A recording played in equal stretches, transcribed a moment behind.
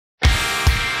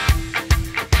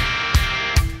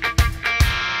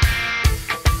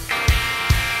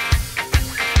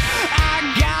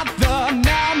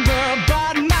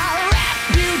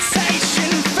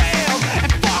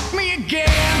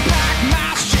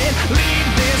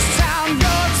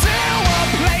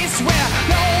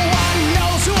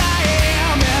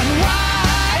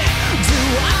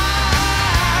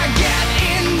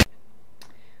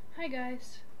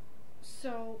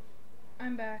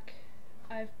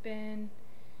been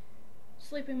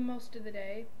sleeping most of the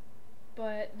day,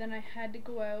 but then I had to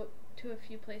go out to a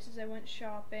few places. I went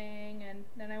shopping, and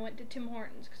then I went to Tim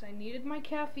Hortons because I needed my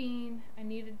caffeine. I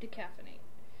needed to caffeinate.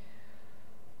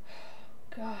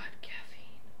 God,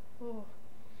 caffeine. Oh.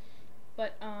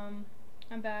 But I'm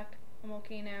back. I'm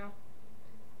okay now,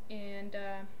 and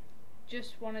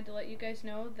just wanted to let you guys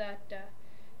know that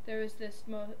there was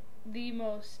the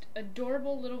most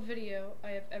adorable little video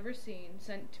I have ever seen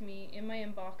sent to me in my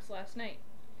inbox last night.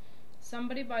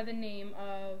 Somebody by the name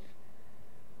of,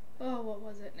 oh, what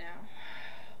was it now?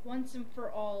 Once and For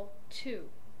All 2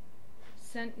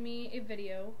 sent me a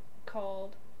video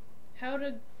called How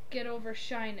to Get Over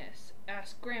Shyness,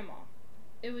 Ask Grandma.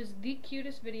 It was the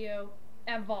cutest video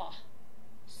ever.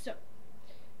 So,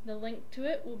 the link to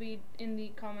it will be in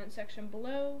the comment section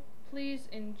below. Please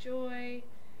enjoy.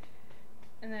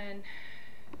 And then,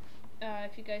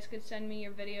 if you guys could send me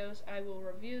your videos, I will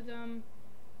review them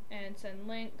and send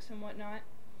links and whatnot.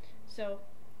 So,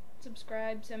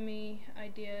 subscribe, send me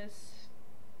ideas,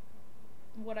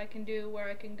 what I can do, where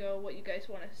I can go, what you guys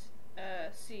want to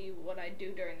see, what I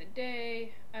do during the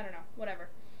day, I don't know, whatever.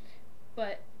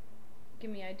 But,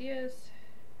 give me ideas,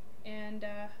 and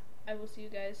I will see you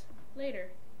guys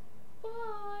later.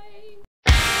 Bye!